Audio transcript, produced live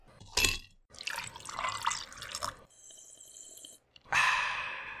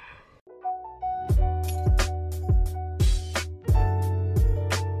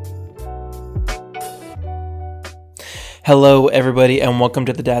Hello, everybody, and welcome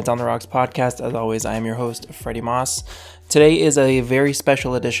to the Dads on the Rocks podcast. As always, I am your host, Freddie Moss. Today is a very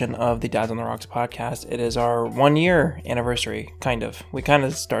special edition of the Dads on the Rocks podcast. It is our 1 year anniversary, kind of. We kind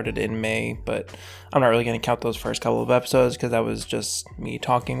of started in May, but I'm not really going to count those first couple of episodes because that was just me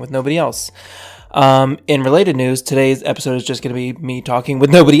talking with nobody else. In related news, today's episode is just going to be me talking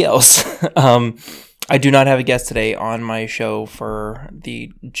with nobody else. I do not have a guest today on my show for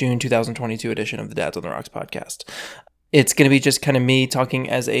the June 2022 edition of the Dads on the Rocks podcast. It's going to be just kind of me talking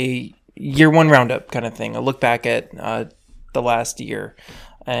as a year one roundup kind of thing. A look back at the last year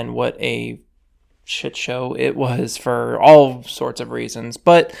and what a shit show it was for all sorts of reasons.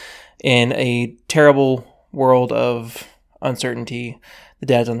 But in a terrible world of uncertainty, the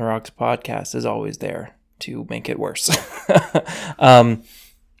Dads on the Rocks podcast is always there to make it worse.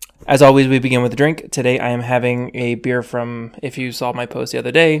 As always, we begin with a drink. Today, I am having a beer from, if you saw my post the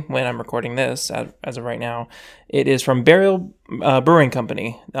other day, when I'm recording this, as of right now, it is from Burial Brewing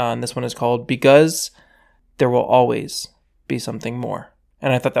Company. And this one is called Because There Will Always Be Something More.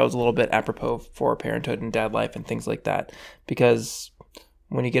 And I thought that was a little bit apropos for parenthood and dad life and things like that. Because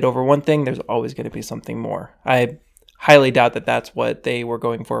when you get over one thing, there's always going to be something more. I highly doubt that that's what they were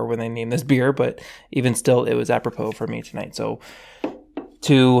going for when they named this beer, but even still, it was apropos for me tonight. So,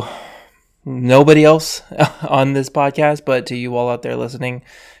 to nobody else on this podcast, but to you all out there listening,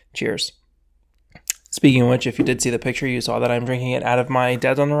 cheers. Speaking of which, if you did see the picture, you saw that I'm drinking it out of my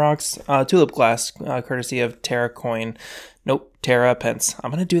Dads on the Rocks tulip glass, courtesy of Terra Coin. Nope, Terra Pence.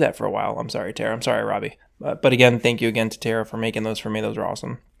 I'm going to do that for a while. I'm sorry, Terra. I'm sorry, Robbie. But again, thank you again to Terra for making those for me. Those are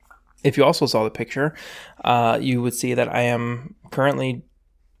awesome. If you also saw the picture, you would see that I am currently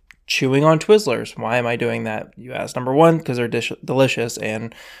chewing on Twizzlers. Why am I doing that? You ask. Number one, because they're delicious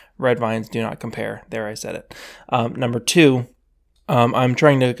and red vines do not compare. There, I said it. Number two, I'm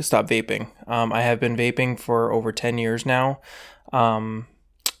trying to stop vaping. I have been vaping for over 10 years now.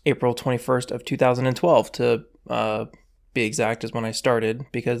 April 21st of 2012 to be exact is when I started,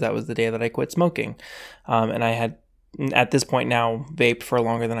 because that was the day that I quit smoking. And I had, at this point now, vaped for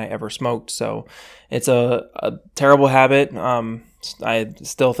longer than I ever smoked. So it's a terrible habit. I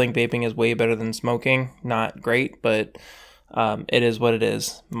still think vaping is way better than smoking. Not great, but it is what it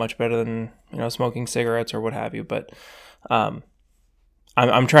is. Much better than smoking cigarettes or what have you. But I'm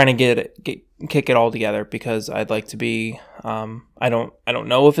trying to kick it all together because I'd like to be. I don't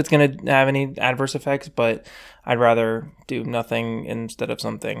know if it's going to have any adverse effects, but I'd rather do nothing instead of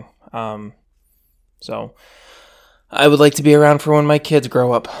something. So I would like to be around for when my kids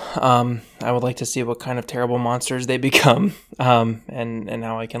grow up. I would like to see what kind of terrible monsters they become, and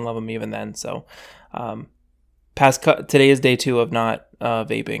how I can love them even then. So, today is day 2 of not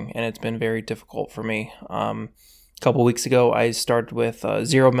vaping, and it's been very difficult for me. A couple weeks ago, I started with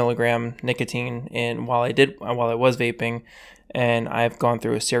 0 milligram nicotine, and while I was vaping, and I've gone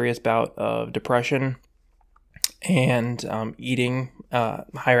through a serious bout of depression and eating,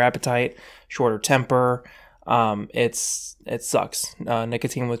 higher appetite, shorter temper. It sucks.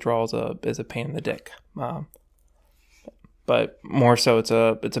 Nicotine withdrawal is a pain in the dick. But more so, it's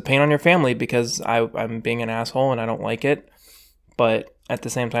a pain on your family because I'm being an asshole and I don't like it. But at the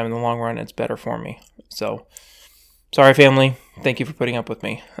same time, in the long run, it's better for me. So, sorry, family. Thank you for putting up with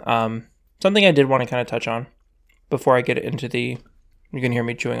me. Something I did want to kind of touch on before I get into you can hear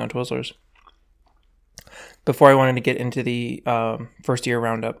me chewing on Twizzlers. Before I wanted to get into the first year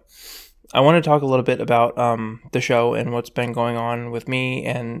roundup, I want to talk a little bit about the show and what's been going on with me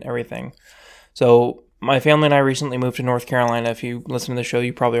and everything. So my family and I recently moved to North Carolina. If you listen to the show,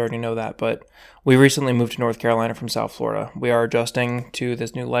 you probably already know that, but we recently moved to North Carolina from South Florida. We are adjusting to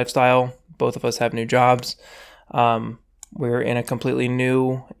this new lifestyle. Both of us have new jobs. We're in a completely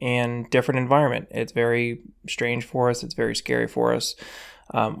new and different environment. It's very strange for us. It's very scary for us.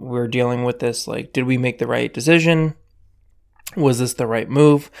 We're dealing with this, did we make the right decision? Was this the right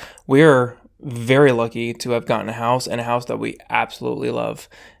move? We're very lucky to have gotten a house, and a house that we absolutely love,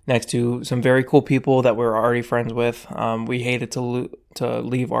 next to some very cool people that we're already friends with. We hated to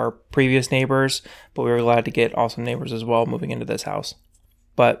leave our previous neighbors, but we were glad to get awesome neighbors as well moving into this house.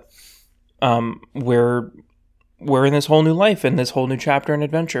 But we're in this whole new life and this whole new chapter and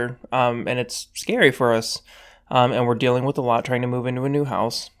adventure, and it's scary for us. And we're dealing with a lot trying to move into a new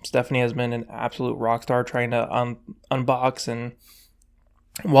house. Stephanie has been an absolute rock star trying to unbox, and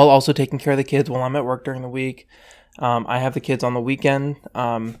while also taking care of the kids while I'm at work during the week. I have the kids on the weekend,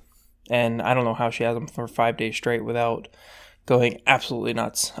 and I don't know how she has them for 5 days straight without going absolutely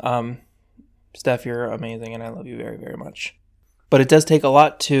nuts. Steph, you're amazing, and I love you very, very much. But it does take a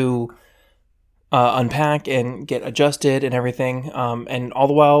lot to unpack and get adjusted and everything. And all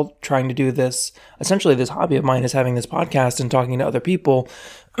the while trying to do this, essentially this hobby of mine is having this podcast and talking to other people,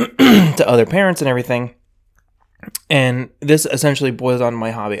 to other parents and everything. And this essentially boils down to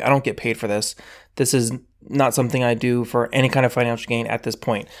my hobby. I don't get paid for this. This is not something I do for any kind of financial gain at this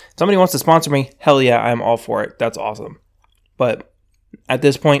point. If somebody wants to sponsor me, hell yeah, I'm all for it. That's awesome. But at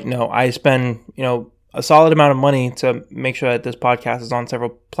this point, no, I spend, a solid amount of money to make sure that this podcast is on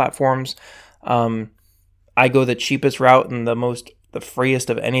several platforms. I go the cheapest route and the freest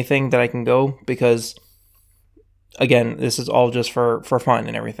of anything that I can go because, again, this is all just for fun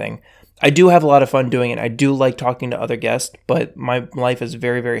and everything. I do have a lot of fun doing it. I do like talking to other guests, but my life is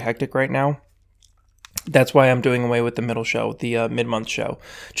very, very hectic right now. That's why I'm doing away with the middle show, the mid-month show,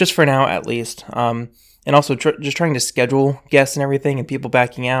 just for now at least. And also just trying to schedule guests and everything and people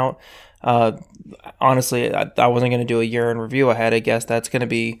backing out. Honestly, I wasn't going to do a year in review. I had a guest that's going to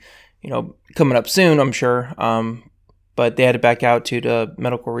be, coming up soon, I'm sure. But they had to back out due to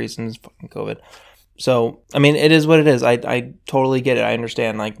medical reasons, fucking COVID. So, I mean, it is what it is. I totally get it. I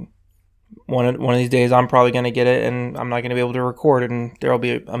understand. Like, one of these days, I'm probably going to get it, and I'm not going to be able to record it, and there will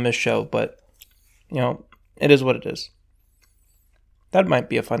be a missed show. But, it is what it is. That might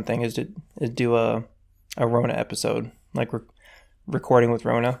be a fun thing, is to do a Rona episode, like recording with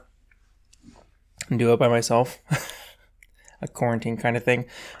Rona, and do it by myself. A quarantine kind of thing.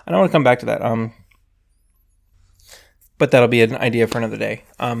 I don't want to come back to that. But that'll be an idea for another day.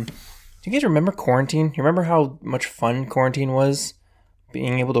 Do you guys remember quarantine? You remember how much fun quarantine was?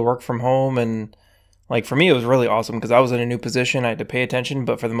 Being able to work from home, and like for me it was really awesome because I was in a new position. I had to pay attention,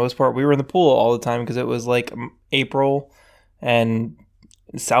 but for the most part we were in the pool all the time because it was like April and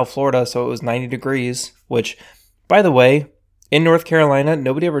South Florida, so it was 90 degrees, which, by the way, in North Carolina,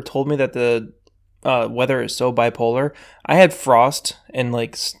 nobody ever told me that the weather is so bipolar. I had frost and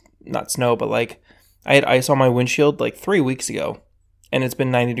not snow, but I had ice on my windshield 3 weeks ago. And it's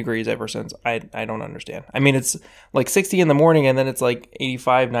been 90 degrees ever since. I don't understand. I mean, it's 60 in the morning and then it's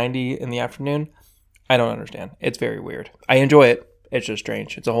 85, 90 in the afternoon. I don't understand. It's very weird. I enjoy it. It's just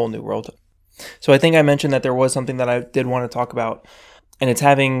strange. It's a whole new world. So I think I mentioned that there was something that I did want to talk about, and it's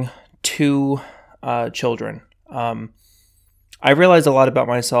having 2 children. I realized a lot about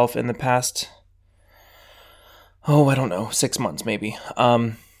myself in the past, I don't know, 6 months maybe.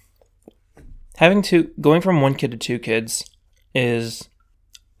 Going from 1 kid to 2 kids is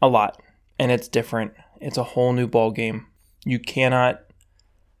a lot, and it's different. It's a whole new ball game. You cannot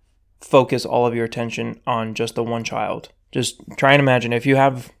focus all of your attention on just the one child. Just try and imagine if you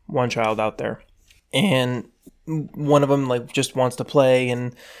have one child out there and one of them just wants to play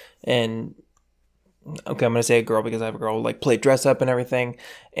and okay, I'm going to say a girl because I have a girl, play dress up and everything,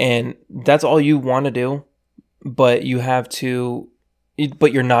 and that's all you want to do, but you're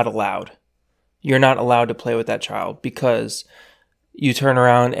not allowed. You're not allowed to play with that child because you turn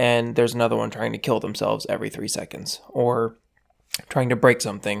around and there's another one trying to kill themselves every 3 seconds or trying to break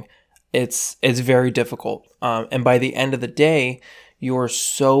something. It's very difficult. And by the end of the day, you're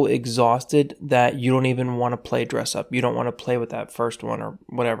so exhausted that you don't even want to play dress up. You don't want to play with that first one or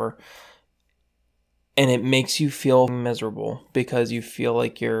whatever. And it makes you feel miserable because you feel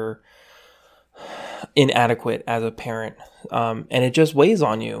like you're inadequate as a parent, and it just weighs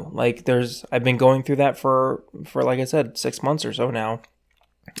on you. I've been going through that for like I said, 6 months or so now.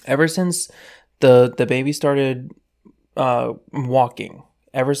 Ever since the baby started walking,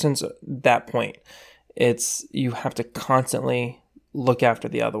 ever since that point, you have to constantly look after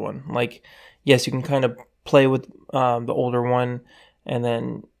the other one. Yes, you can kind of play with the older one, and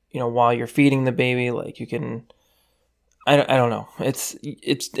then while you're feeding the baby, you can. I don't know. It's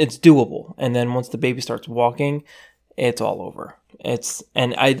doable. And then once the baby starts walking, it's all over.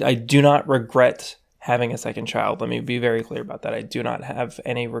 And I do not regret having a second child. Let me be very clear about that. I do not have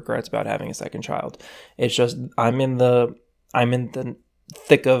any regrets about having a second child. It's just I'm in the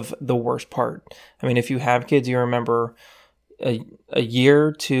thick of the worst part. I mean, if you have kids, you remember a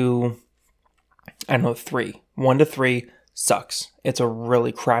year to 3. 1 to 3 sucks. It's a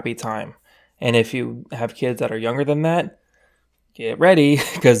really crappy time. And if you have kids that are younger than that, get ready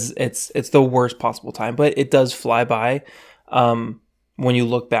because it's the worst possible time. But it does fly by when you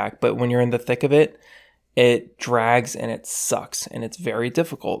look back. But when you're in the thick of it, it drags and it sucks and it's very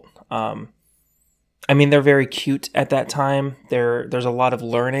difficult. I mean, they're very cute at that time. There's a lot of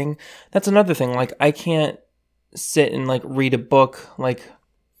learning. That's another thing. I can't sit and read a book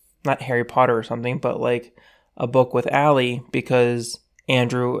not Harry Potter or something, but a book with Allie because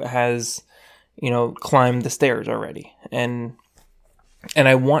Andrew has climbed the stairs already. And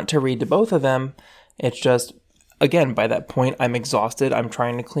I want to read to both of them. It's just again, by that point, I'm exhausted. I'm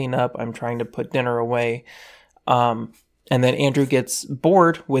trying to clean up. I'm trying to put dinner away. And then Andrew gets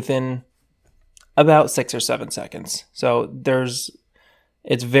bored within about 6 or 7 seconds. So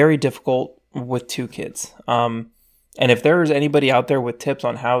it's very difficult with 2 kids. And if there's anybody out there with tips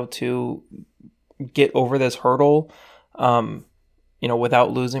on how to get over this hurdle,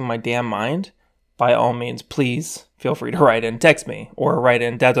 without losing my damn mind, by all means, please feel free to write in, text me, or write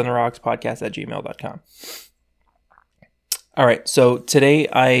in dadsontherockspodcast@gmail.com. All right, so today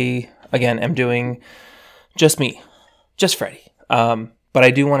I, again, am doing just me, just Freddie. But I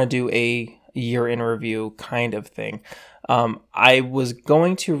do want to do a year in review kind of thing. I was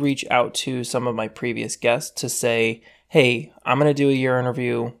going to reach out to some of my previous guests to say, hey, I'm going to do a year in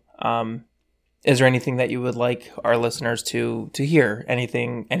review. Is there anything that you would like our listeners to hear? Any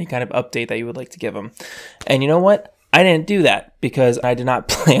kind of update that you would like to give them? And you know what? I didn't do that because I did not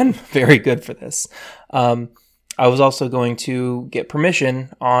plan very good for this. I was also going to get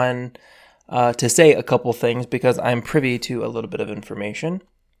permission on to say a couple things because I'm privy to a little bit of information.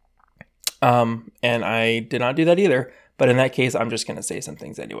 And I did not do that either. But in that case, I'm just going to say some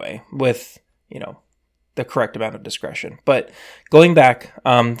things anyway with, the correct amount of discretion. But going back,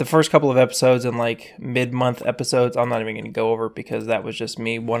 the first couple of episodes and like mid-month episodes, I'm not even going to go over because that was just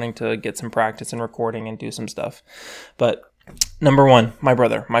me wanting to get some practice in recording and do some stuff. But number 1, my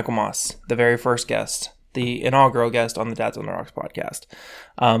brother, Michael Moss, the very first guest, the inaugural guest on the Dads on the Rocks podcast.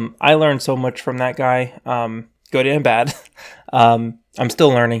 I learned so much from that guy, good and bad. I'm still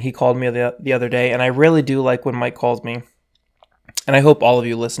learning. He called me the other day, and I really do like when Mike calls me. And I hope all of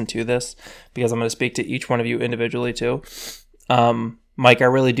you listen to this because I'm going to speak to each one of you individually too. Mike, I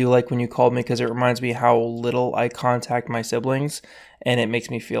really do like when you called me because it reminds me how little I contact my siblings and it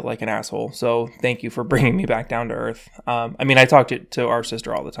makes me feel like an asshole. So thank you for bringing me back down to earth. I talk to our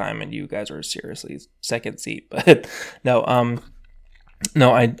sister all the time and you guys are seriously second seat, but it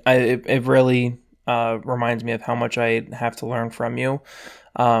really reminds me of how much I have to learn from you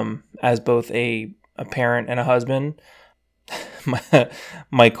as both a parent and a husband.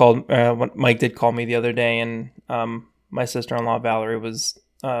 Mike did call me the other day, and my sister-in-law Valerie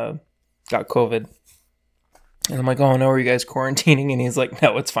got COVID, and I'm like, oh no, are you guys quarantining? And he's like,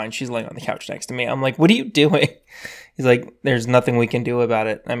 no, it's fine. She's laying on the couch next to me. I'm like, what are you doing? He's like, there's nothing we can do about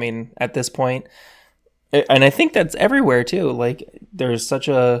it. At this point, and I think that's everywhere too. Like, there's such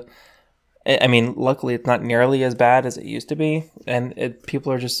a, luckily it's not nearly as bad as it used to be, and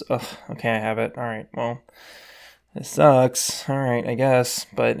people are just, okay, I have it. All right, well. It sucks. All right, I guess.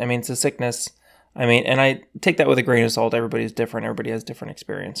 But, it's a sickness. And I take that with a grain of salt. Everybody's different. Everybody has different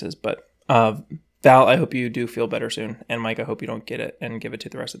experiences. But, Val, I hope you do feel better soon. And Mike, I hope you don't get it and give it to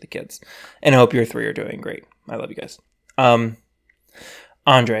the rest of the kids. And I hope your 3 are doing great. I love you guys.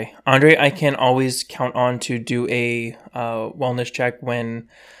 Andre, I can always count on to do a wellness check when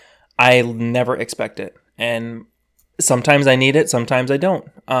I never expect it. And sometimes I need it, sometimes I don't.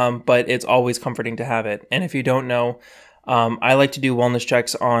 But it's always comforting to have it. And if you don't know, I like to do wellness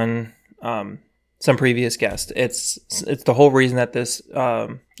checks on some previous guests. It's the whole reason that this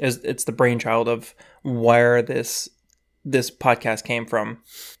it's the brainchild of where this podcast came from.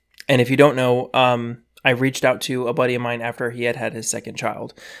 And if you don't know, I reached out to a buddy of mine after he had his second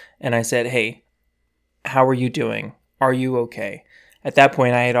child, and I said, "Hey, how are you doing? Are you okay?" At that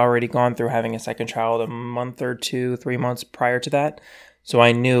point, I had already gone through having a second child a month or 2, 3 months prior to that. So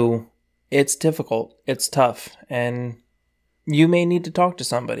I knew it's difficult, it's tough, and you may need to talk to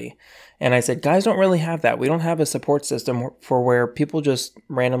somebody. And I said, guys don't really have that. We don't have a support system for where people just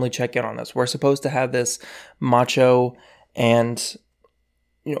randomly check in on us. We're supposed to have this macho and,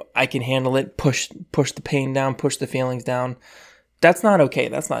 I can handle it, push the pain down, push the feelings down. That's not okay.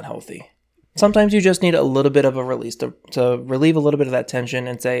 That's not healthy. Sometimes you just need a little bit of a release to relieve a little bit of that tension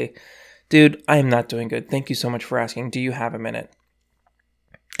and say, dude, I am not doing good. Thank you so much for asking. Do you have a minute?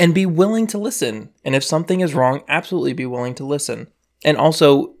 And be willing to listen. And if something is wrong, absolutely be willing to listen. And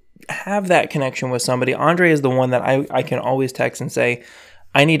also have that connection with somebody. Andre is the one that I can always text and say,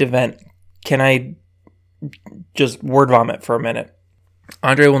 I need a vent. Can I just word vomit for a minute?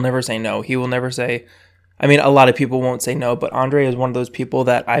 Andre will never say no. He will never say, a lot of people won't say no, but Andre is one of those people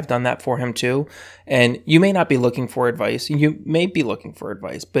that I've done that for him too. And you may not be looking for advice. You may be looking for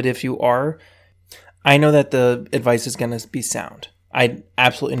advice, but if you are, I know that the advice is going to be sound. I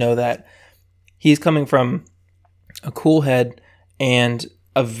absolutely know that he's coming from a cool head and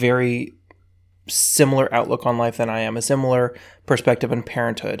a very similar outlook on life than I am, a similar perspective on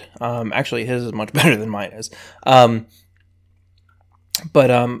parenthood. Actually, his is much better than mine is.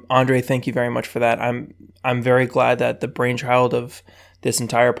 But Andre, thank you very much for that. I'm very glad that the brainchild of this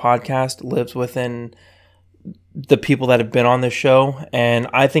entire podcast lives within the people that have been on this show, and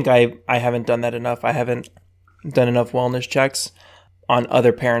I think I haven't done that enough. I haven't done enough wellness checks on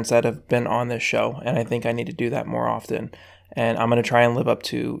other parents that have been on this show, and I think I need to do that more often. And I'm going to try and live up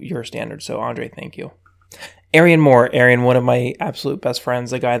to your standards. So, Andre, thank you. Arian Moore. Arian, one of my absolute best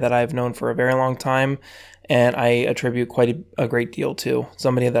friends, a guy that I've known for a very long time, and I attribute quite a great deal to.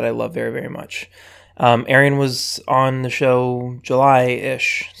 Somebody that I love very, very much. Arian was on the show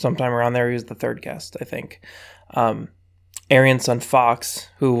July-ish, sometime around there. He was the third guest, I think. Arian's son, Fox,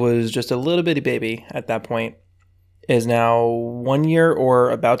 who was just a little bitty baby at that point, is now 1 year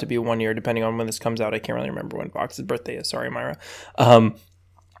or about to be 1 year, depending on when this comes out. I can't really remember when Fox's birthday is. Sorry, Myra.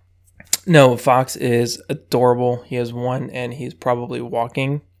 No, Fox is adorable. He is 1, and he's probably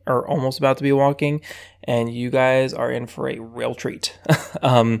walking, or almost about to be walking, and you guys are in for a real treat.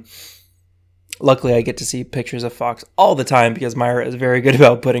 Luckily, I get to see pictures of Fox all the time because Myra is very good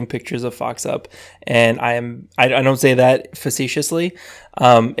about putting pictures of Fox up, and I don't say that facetiously.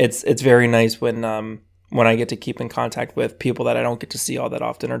 It's very nice when I get to keep in contact with people that I don't get to see all that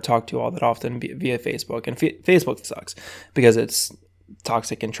often or talk to all that often via Facebook. And Facebook sucks because it's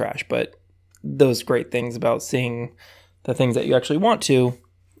toxic and trash, but those great things about seeing the things that you actually want to,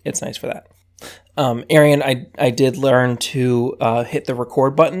 it's nice for that. Arian, I did learn to hit the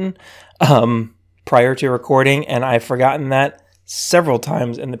record button prior to recording, and I've forgotten that several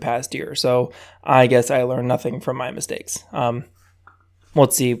times in the past year. So I guess I learned nothing from my mistakes.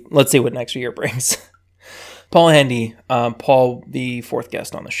 Let's see what next year brings. Paul Handy, Paul, the fourth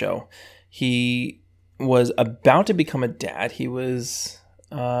guest on the show. He was about to become a dad. He was,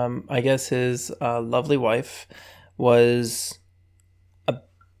 I guess his lovely wife was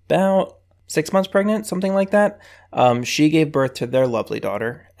about 6 months pregnant, something like that. She gave birth to their lovely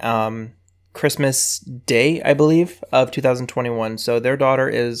daughter, Christmas Day, I believe, of 2021. So their daughter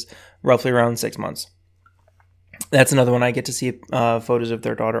is roughly around 6 months. That's another one. I get to see photos of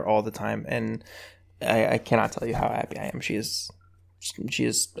their daughter all the time, and I cannot tell you how happy I am. She is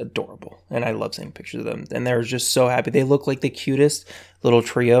adorable, and I love seeing pictures of them. And they're just so happy. They look like the cutest little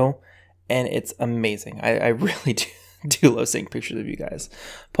trio, and it's amazing. I really do love seeing pictures of you guys.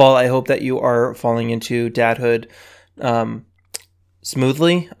 Paul, I hope that you are falling into dadhood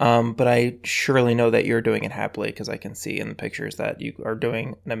smoothly, but I surely know that you're doing it happily because I can see in the pictures that you are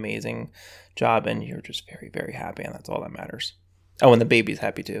doing an amazing job, and you're just very, very happy, and that's all that matters. Oh, and the baby's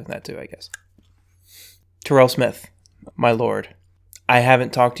happy too. That too, I guess. Terrell Smith, my lord. I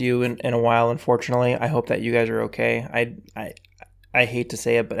haven't talked to you in a while, unfortunately. I hope that you guys are okay. I hate to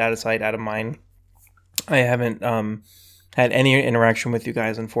say it, but out of sight, out of mind. I haven't had any interaction with you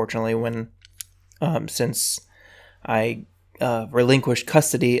guys, unfortunately, since I relinquished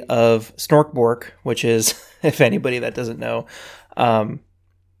custody of Snorkbork, which is, if anybody that doesn't know,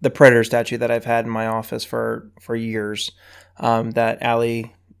 the predator statue that I've had in my office for years, that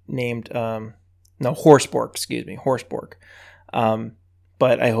Allie named, Horsebork.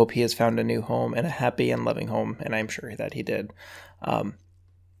 But I hope he has found a new home and a happy and loving home, and I'm sure that he did.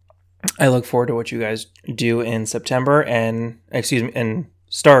 I look forward to what you guys do in September and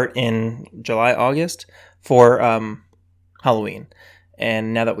start in July, August for Halloween.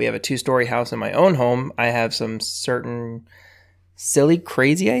 And now that we have a 2-story house in my own home, I have some certain silly,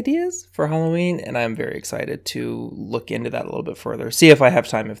 crazy ideas for Halloween, and I'm very excited to look into that a little bit further. See if I have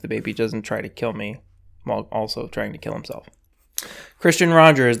time if the baby doesn't try to kill me while also trying to kill himself. Christian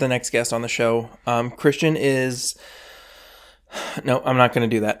Rogers, the next guest on the show. Christian is... No, I'm not going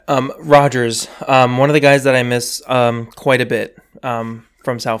to do that. Rogers, one of the guys that I miss quite a bit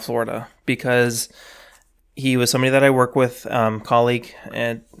from South Florida, because he was somebody that I work with, colleague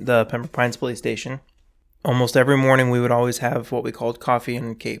at the Pembroke Pines Police Station. Almost every morning we would always have what we called coffee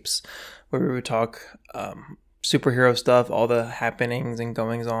and capes, where we would talk superhero stuff, all the happenings and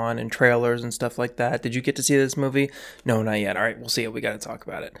goings on and trailers and stuff like that. Did you get to see this movie? No, not yet. All right, we'll see it. We got to talk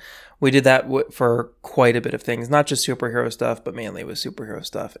about it. We did that for quite a bit of things, not just superhero stuff, but mainly with superhero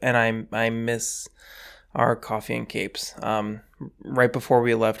stuff. And I miss our coffee and capes. Right before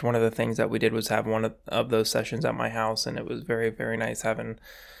we left, one of the things that we did was have one of those sessions at my house, and it was very, very nice having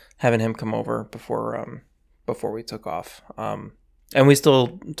him come over before we took off. And we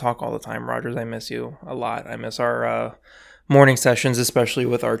still talk all the time. Rogers, I miss you a lot. I miss our morning sessions, especially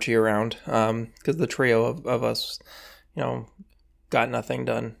with Archie around, because the trio of us, got nothing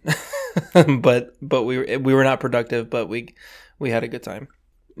done. but we were not productive, but we had a good time.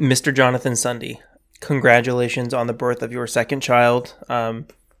 Mr. Jonathan Sunday, congratulations on the birth of your second child.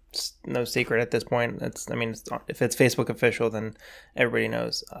 It's no secret at this point. If it's Facebook official, then everybody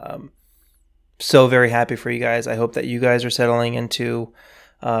knows. So very happy for you guys. I hope that you guys are settling into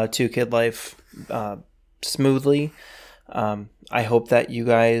 2-kid life smoothly. I hope that you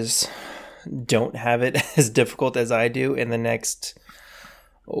guys don't have it as difficult as I do in the next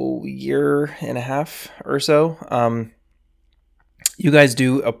year and a half or so. You guys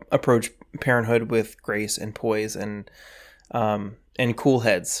do approach parenthood with grace and poise and cool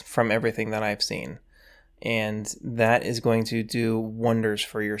heads from everything that I've seen. And that is going to do wonders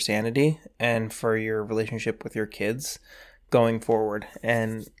for your sanity and for your relationship with your kids going forward.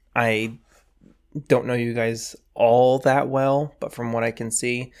 And I don't know you guys all that well, but from what I can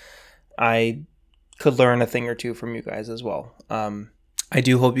see, I could learn a thing or two from you guys as well. I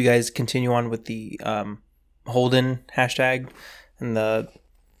do hope you guys continue on with the Holden hashtag and the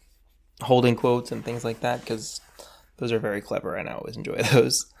Holden quotes and things like that, because those are very clever and I always enjoy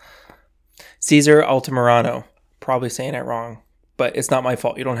those. Caesar Altamirano, probably saying it wrong, but it's not my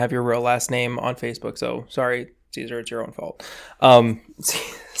fault. You don't have your real last name on Facebook, so sorry, Caesar, it's your own fault.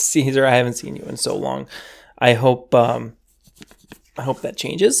 Caesar, I haven't seen you in so long. I hope that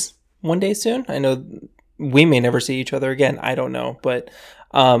changes one day soon. I know we may never see each other again. I don't know, but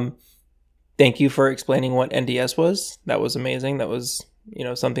thank you for explaining what NDS was. That was amazing. That was,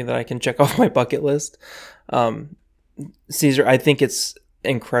 something that I can check off my bucket list. Caesar, I think it's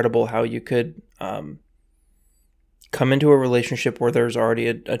incredible how you could come into a relationship where there's already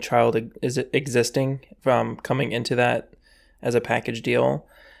a child existing, from coming into that as a package deal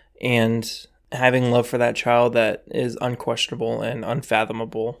and having love for that child that is unquestionable and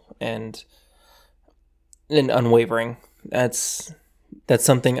unfathomable and unwavering. That's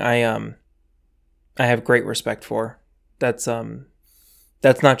something I have great respect for. That's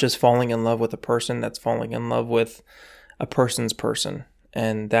not just falling in love with a person, that's falling in love with a person's person.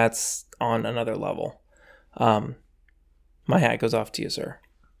 And that's on another level. My hat goes off to you, sir.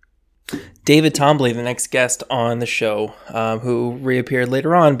 David Tombley, the next guest on the show, who reappeared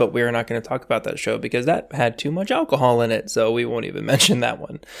later on, but we're not going to talk about that show because that had too much alcohol in it, so we won't even mention that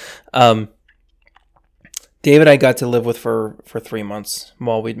one. David I got to live with for 3 months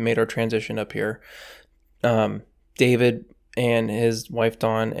while we made our transition up here. David and his wife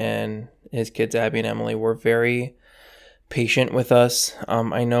Dawn and his kids Abby and Emily were very patient with us.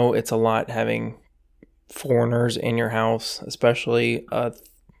 I know it's a lot having foreigners in your house, especially a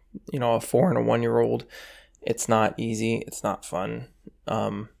 4 and a 1 year old. It's not easy. It's not fun.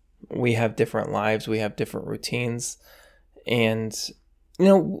 We have different lives. We have different routines, and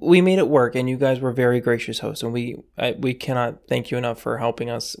we made it work. And you guys were very gracious hosts, and we cannot thank you enough for helping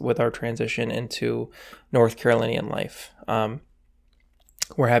us with our transition into North Carolinian life.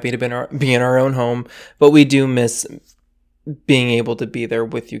 We're happy to be in our own home, but we do miss being able to be there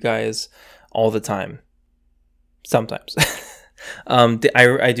with you guys all the time. Sometimes.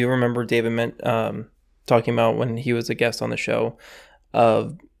 I do remember David talking about when he was a guest on the show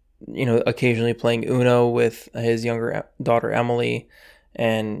of, occasionally playing Uno with his younger daughter, Emily,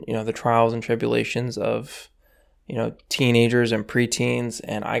 and, the trials and tribulations of, teenagers and preteens.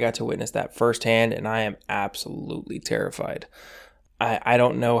 And I got to witness that firsthand, and I am absolutely terrified. I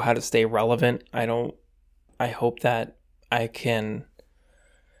don't know how to stay relevant. I hope that I can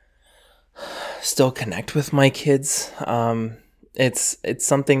still connect with my kids. It's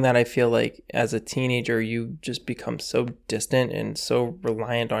something that I feel like as a teenager, you just become so distant and so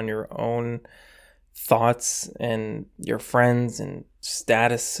reliant on your own thoughts and your friends and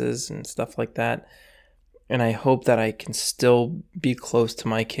statuses and stuff like that. And I hope that I can still be close to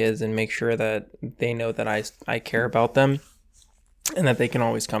my kids and make sure that they know that I care about them and that they can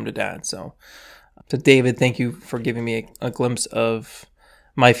always come to Dad. So David, thank you for giving me a glimpse of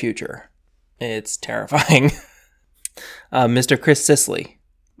my future. It's terrifying. Mr. Chris Sisley,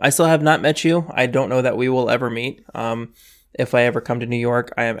 I still have not met you. I don't know that we will ever meet. If I ever come to New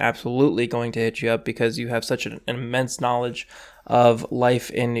York, I am absolutely going to hit you up because you have such an immense knowledge of life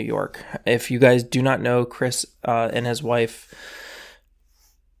in New York. If you guys do not know Chris and his wife,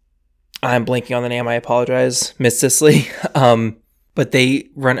 I'm blanking on the name. I apologize, Miss Sisley. But they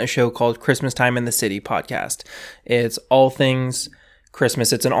run a show called Christmas Time in the City podcast. It's all things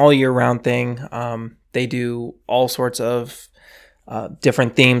Christmas. It's an all year round thing. They do all sorts of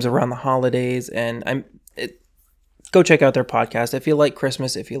different themes around the holidays, and go check out their podcast. If you like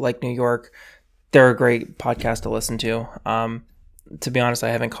Christmas, if you like New York, they're a great podcast to listen to. To be honest, I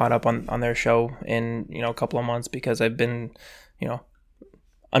haven't caught up on their show in a couple of months because I've been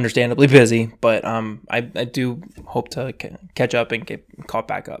understandably busy, but I do hope to catch up and get caught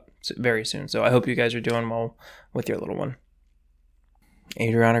back up very soon. So I hope you guys are doing well with your little one.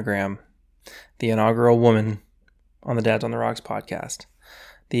 Adriana Graham, the inaugural woman on the Dads on the Rocks podcast,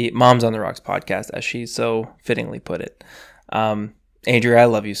 the Moms on the Rocks podcast, as she so fittingly put it. Adria, I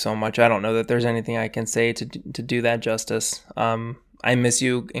love you so much. I don't know that there's anything I can say to do that justice. I miss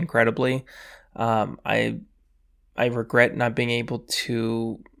you incredibly. I regret not being able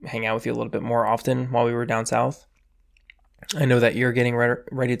to hang out with you a little bit more often while we were down south. I know that you're getting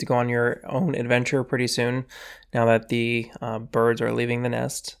ready to go on your own adventure pretty soon now that the birds are leaving the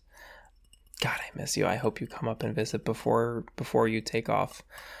nest. God, I miss you. I hope you come up and visit before you take off.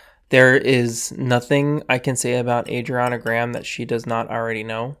 There is nothing I can say about Adriana Graham that she does not already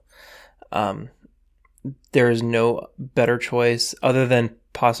know. There is no better choice other than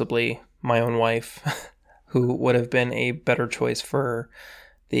possibly my own wife, who would have been a better choice for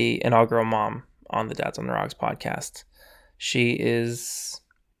the inaugural mom on the Dads on the Rocks podcast. She is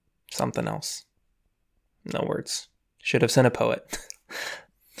something else. No words. Should have sent a poet.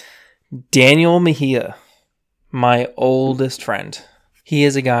 Daniel Mejia, my oldest friend. He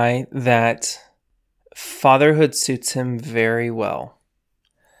is a guy that fatherhood suits him very well.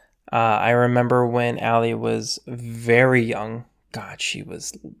 I remember when Allie was very young. God, she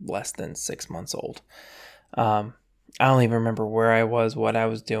was less than 6 months old. I don't even remember where I was, what I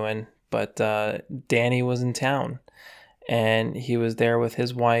was doing, but Danny was in town. And he was there with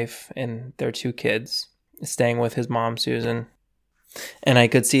his wife and their 2 kids, staying with his mom, Susan. And I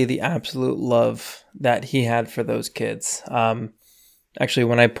could see the absolute love that he had for those kids. Actually,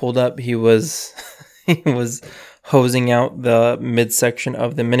 when I pulled up, he was he was hosing out the midsection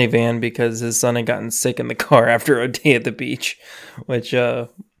of the minivan because his son had gotten sick in the car after a day at the beach, which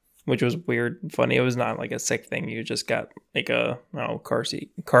was weird and funny. It was not like a sick thing. You just got like a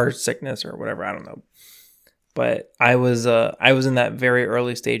car sickness or whatever. I don't know. But I was in that very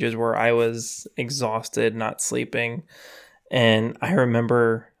early stages where I was exhausted, not sleeping. And I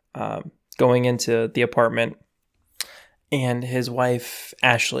remember going into the apartment, and his wife,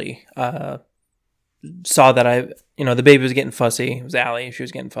 Ashley, saw that the baby was getting fussy. It was Allie. She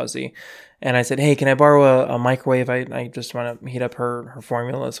was getting fussy. And I said, hey, can I borrow a microwave? I just want to heat up her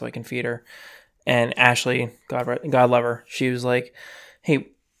formula so I can feed her. And Ashley, God love her, she was like, hey,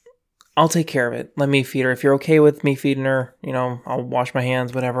 I'll take care of it. Let me feed her. If you're okay with me feeding her, I'll wash my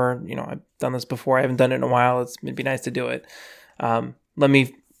hands, whatever. I've done this before. I haven't done it in a while. It'd be nice to do it. Let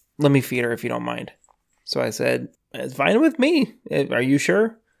me feed her if you don't mind. So I said, it's fine with me. Are you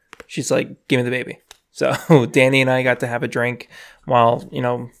sure? She's like, give me the baby. So Danny and I got to have a drink while,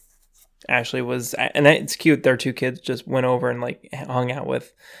 Ashley was, and it's cute. Their 2 kids just went over and like hung out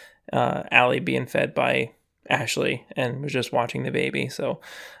with Allie being fed by Ashley and was just watching the baby. So,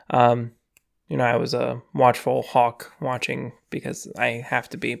 I was a watchful hawk watching because I have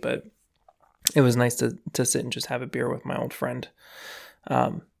to be, but it was nice to sit and just have a beer with my old friend.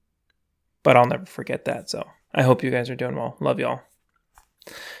 But I'll never forget that. So I hope you guys are doing well. Love y'all.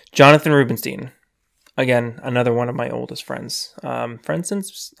 Jonathan Rubenstein. Again, another one of my oldest friends. Friends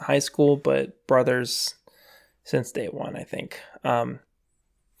since high school, but brothers since day one, I think.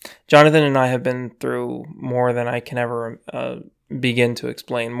 Jonathan and I have been through more than I can ever begin to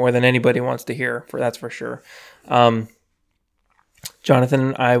explain, more than anybody wants to hear, that's for sure.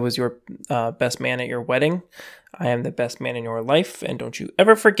 Jonathan, I was your best man at your wedding. I am the best man in your life, and don't you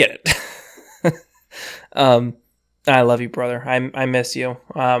ever forget it. I love you, brother. I miss you.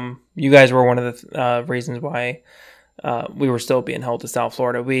 You guys were one of the reasons why we were still being held to South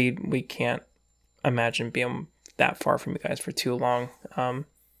Florida. We can't imagine being that far from you guys for too long.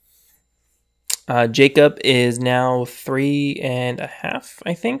 Jacob is now 3.5,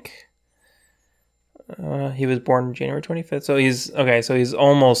 I think. He was born January 25th. So he's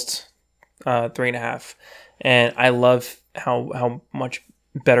almost 3.5. And I love how much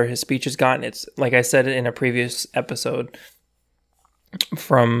better his speech has gotten. It's like I said in a previous episode,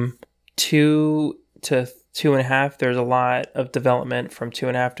 from 2 to 2.5, there's a lot of development. From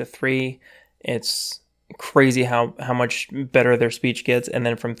 2.5 to 3, it's crazy how much better their speech gets. And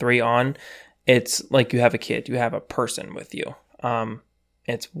then from 3 on, it's like you have a kid, you have a person with you.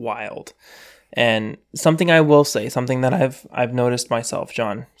 It's wild. And something I will say, something that I've noticed myself,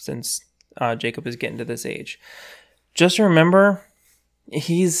 John, since Jacob is getting to this age, just remember,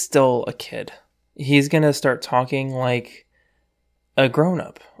 he's still a kid. He's going to start talking like a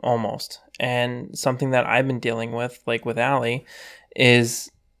grown-up almost. And something that I've been dealing with, like with Allie, is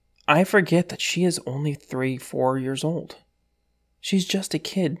I forget that she is only 3-4 years old. She's just a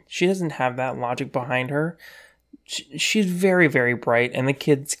kid. She doesn't have that logic behind her. She's very, very bright, and the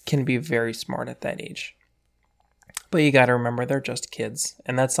kids can be very smart at that age. But you got to remember, they're just kids.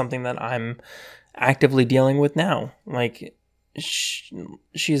 And that's something that I'm actively dealing with now. Like,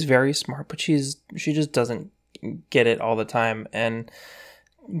 she's very smart, but she just doesn't get it all the time. And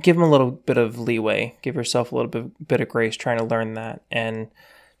give them a little bit of leeway. Give yourself a little bit of grace trying to learn that. And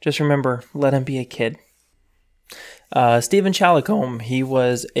just remember, let him be a kid. Stephen Chalicombe, he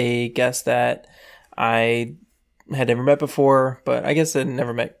was a guest that I had never met before, but I guess I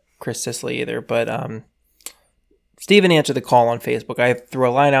never met Chris Sisley either. But Stephen answered the call on Facebook. I threw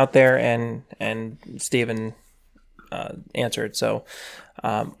a line out there, and Stephen answered. So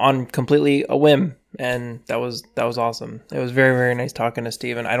on completely a whim, and that was awesome. It was very, very nice talking to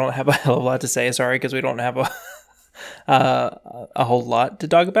Stephen. I don't have a hell of a lot to say. Sorry, because we don't have a whole lot to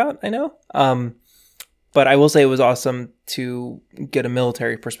talk about. I know. But I will say it was awesome to get a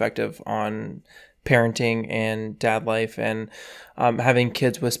military perspective on parenting and dad life and having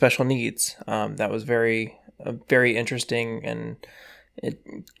kids with special needs. That was very interesting, and it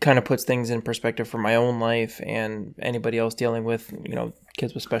kind of puts things in perspective for my own life and anybody else dealing with,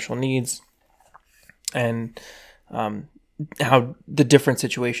 kids with special needs, and how the different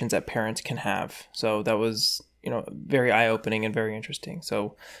situations that parents can have. So that was very eye-opening and very interesting.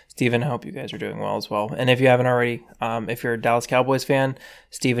 So, Steven, I hope you guys are doing well as well. And if you haven't already, if you're a Dallas Cowboys fan,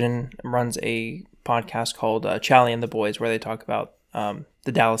 Steven runs a podcast called Chally and the Boys, where they talk about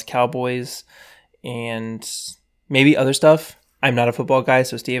the Dallas Cowboys and maybe other stuff. I'm not a football guy,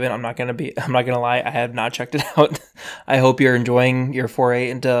 so Steven, I'm not gonna lie, I have not checked it out. I hope you're enjoying your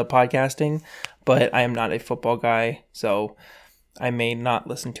foray into podcasting, but I am not a football guy, so I may not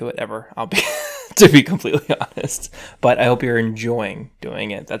listen to it ever. I'll be to be completely honest, but I hope you're enjoying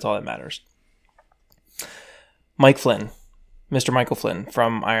doing it. That's all that matters. Mike Flynn, Mr. Michael Flynn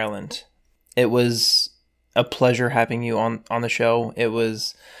from Ireland. It was a pleasure having you on the show. It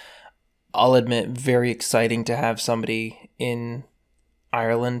was, I'll admit, very exciting to have somebody in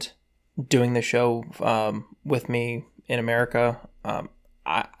Ireland doing the show with me in America.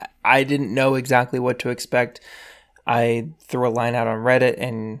 I didn't know exactly what to expect. I threw a line out on Reddit,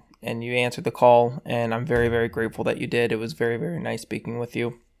 and you answered the call, and I'm very, very grateful that you did. It was very, very nice speaking with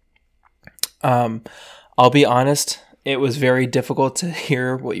you. I'll be honest, it was very difficult to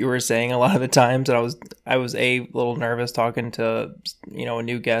hear what you were saying a lot of the times, and I was a little nervous talking to a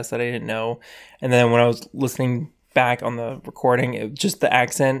new guest that I didn't know, and then when I was listening back on the recording, it just the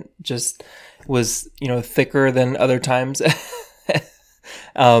accent just was thicker than other times.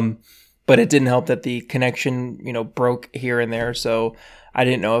 But it didn't help that the connection broke here and there, so I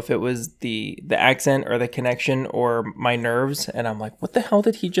didn't know if it was the accent or the connection or my nerves, and I'm like, what the hell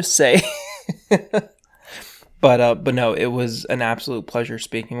did he just say? But no, it was an absolute pleasure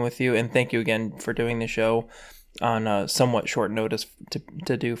speaking with you, and thank you again for doing the show on somewhat short notice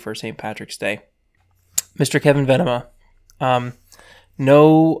to do for St. Patrick's Day. Mr. Kevin Venema,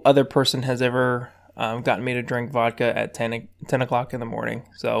 no other person has ever gotten me to drink vodka at 10 o'clock in the morning,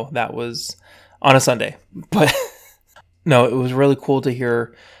 so that was on a Sunday. But no, it was really cool to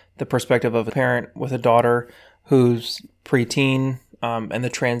hear the perspective of a parent with a daughter who's preteen, and the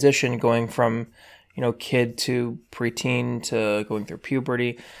transition going from kid to preteen to going through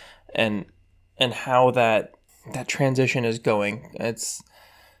puberty, and how that transition is going. It's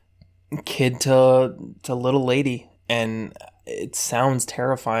kid to little lady, and it sounds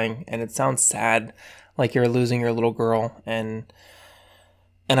terrifying, and it sounds sad, like you're losing your little girl, and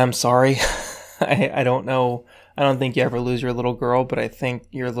I'm sorry. I don't know. I don't think you ever lose your little girl, but I think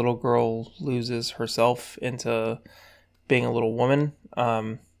your little girl loses herself into being a little woman.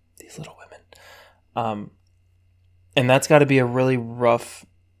 These little women. And that's got to be a really rough,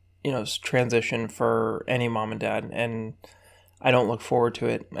 transition for any mom and dad. And I don't look forward to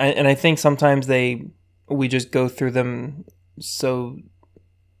it. And I think sometimes we just go through them so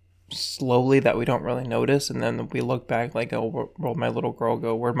slowly that we don't really notice. And then we look back like, oh, where'd my little girl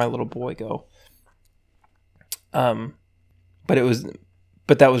go? Where'd my little boy go? But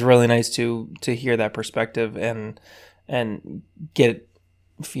that was really nice to hear that perspective and get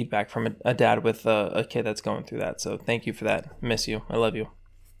feedback from a dad with a kid that's going through that. So thank you for that. Miss you. I love you.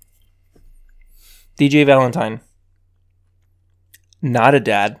 DJ Valentine, not a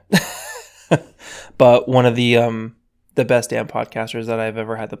dad, but one of the best damn podcasters that I've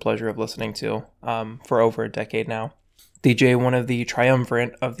ever had the pleasure of listening to for over a decade now. DJ, one of the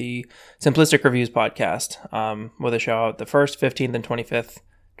triumvirate of the Simplistic Reviews podcast, with a show out the 1st, 15th, and 20th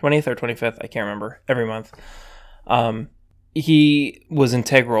or 25th, I can't remember, every month. He was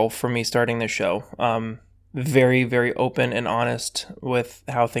integral for me starting this show. Very, very open and honest with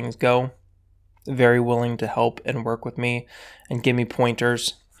how things go. Very willing to help and work with me and give me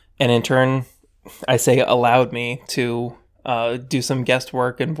pointers. And in turn, I say allowed me to do some guest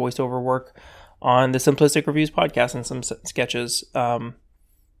work and voiceover work on the Simplistic Reviews podcast and some sketches.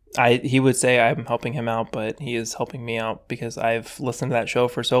 he would say I'm helping him out, but he is helping me out because I've listened to that show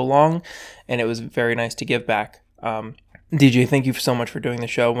for so long, and it was very nice to give back. DJ, thank you so much for doing the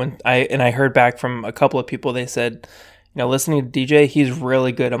show. I heard back from a couple of people, they said, listening to DJ, he's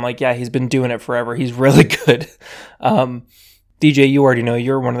really good. I'm like, yeah, he's been doing it forever. He's really good. DJ, you already know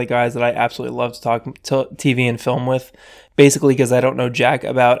you're one of the guys that I absolutely love to talk to TV and film with, basically because I don't know jack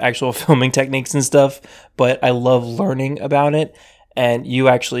about actual filming techniques and stuff, but I love learning about it. And you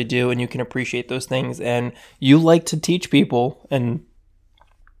actually do, and you can appreciate those things, and you like to teach people, and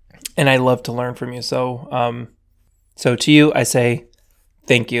I love to learn from you. So, so to you, I say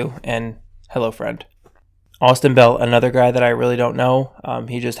thank you and hello, friend. Austin Bell, another guy that I really don't know.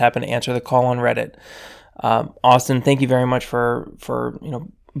 He just happened to answer the call on Reddit. Austin, thank you very much for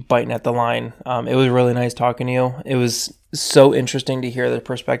biting at the line. It was really nice talking to you. It was so interesting to hear the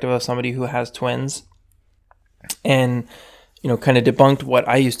perspective of somebody who has twins, and kind of debunked what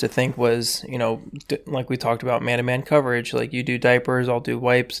I used to think was, like we talked about man-to-man coverage. Like, you do diapers, I'll do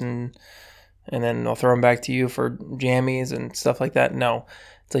wipes, and then I'll throw them back to you for jammies and stuff like that. No,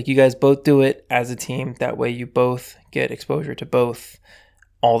 it's like you guys both do it as a team. That way you both get exposure to both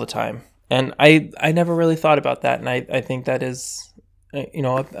all the time. And I never really thought about that. And I think that is,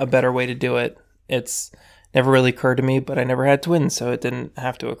 a better way to do it. It's never really occurred to me, but I never had twins, so it didn't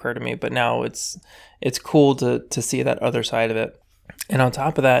have to occur to me. But now it's cool to see that other side of it. And on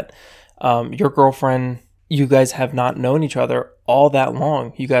top of that, your girlfriend, you guys have not known each other all that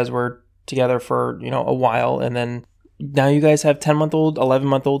long. You guys were together for, a while, and then now you guys have 10-month-old,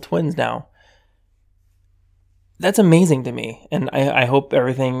 11-month-old twins now. That's amazing to me. And I hope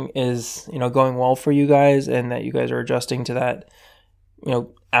everything is, going well for you guys, and that you guys are adjusting to that,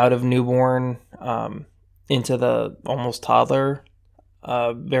 out of newborn, into the almost toddler,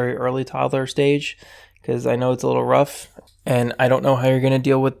 very early toddler stage, because I know it's a little rough, and I don't know how you're going to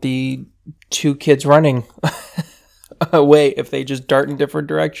deal with the two kids running away if they just dart in different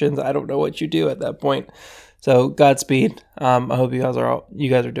directions. I don't know what you do at that point. So Godspeed. I hope you guys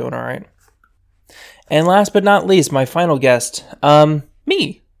are doing all right. And last but not least, my final guest,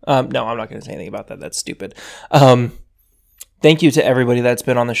 me. No, I'm not going to say anything about that. That's stupid. Thank you to everybody that's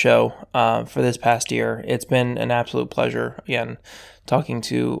been on the show for this past year. It's been an absolute pleasure, again, talking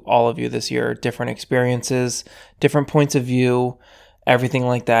to all of you this year. Different experiences, different points of view, everything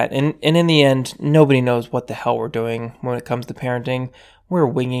like that. And in the end, nobody knows what the hell we're doing when it comes to parenting. We're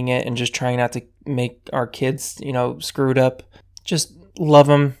winging it and just trying not to make our kids, screwed up. Just love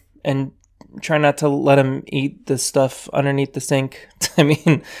them and try not to let them eat the stuff underneath the sink. I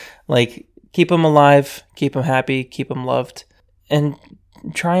mean, keep them alive, keep them happy, keep them loved. And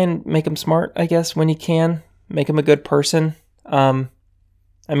try and make them smart, I guess, when you can. Make them a good person.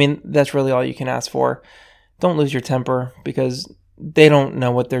 That's really all you can ask for. Don't lose your temper, because they don't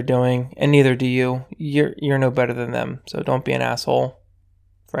know what they're doing, and neither do you. You're no better than them, so don't be an asshole,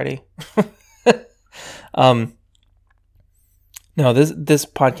 Freddie. No, this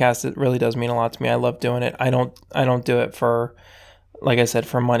podcast, it really does mean a lot to me. I love doing it. I don't do it for, like I said,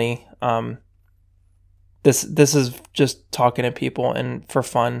 for money. This is just talking to people and for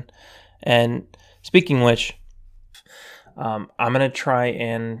fun. And speaking of which, I'm going to try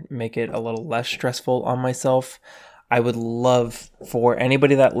and make it a little less stressful on myself. I would love for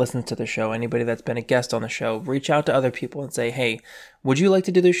anybody that listens to the show, anybody that's been a guest on the show, reach out to other people and say, hey, would you like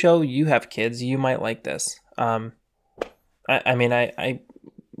to do the show? You have kids. You might like this. I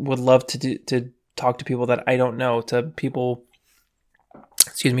would love to talk to people that I don't know, to have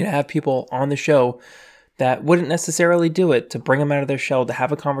people on the show that wouldn't necessarily do it, to bring them out of their shell, to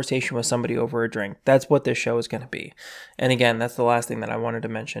have a conversation with somebody over a drink. That's what this show is going to be. And again, that's the last thing that I wanted to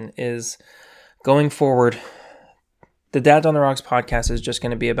mention is going forward, the Dads on the Rocks podcast is just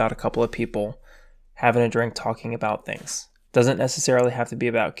going to be about a couple of people having a drink, talking about things. Doesn't necessarily have to be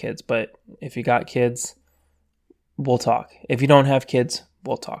about kids, but if you got kids, we'll talk. If you don't have kids,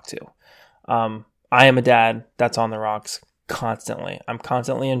 we'll talk too. I am a dad that's on the rocks constantly. I'm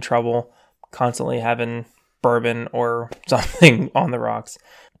constantly in trouble, constantly having bourbon or something on the rocks.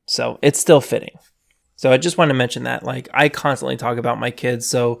 So it's still fitting. So I just want to mention that, I constantly talk about my kids,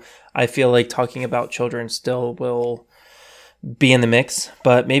 so I feel like talking about children still will be in the mix,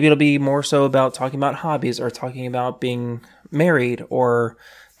 but maybe it'll be more so about talking about hobbies, or talking about being married or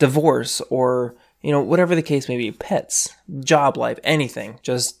divorce, or, whatever the case may be, pets, job life, anything.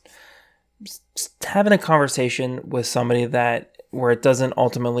 Just having a conversation with somebody where it doesn't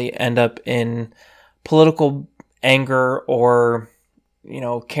ultimately end up in political anger or,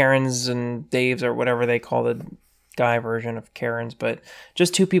 Karens and Daves, or whatever they call the guy version of Karens, but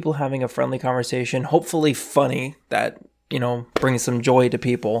just two people having a friendly conversation, hopefully funny, that bring some joy to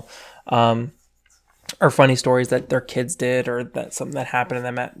people, or funny stories that their kids did, or that something that happened to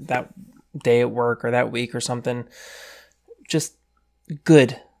them at that day at work or that week or something. Just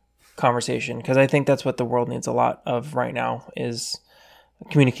good conversation, because I think that's what the world needs a lot of right now, is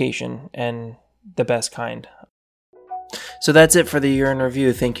communication, and the best kind. So that's it for the year in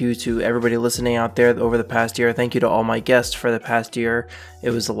review. Thank you to everybody listening out there over the past year. Thank you to all my guests for the past year.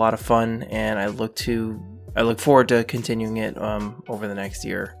 It was a lot of fun, and I look forward to continuing it over the next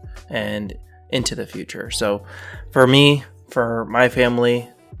year and into the future. So for me, for my family,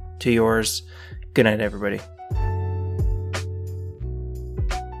 to yours, good night, everybody.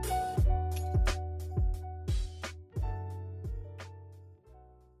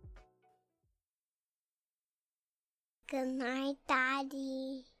 Good night,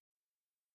 Daddy.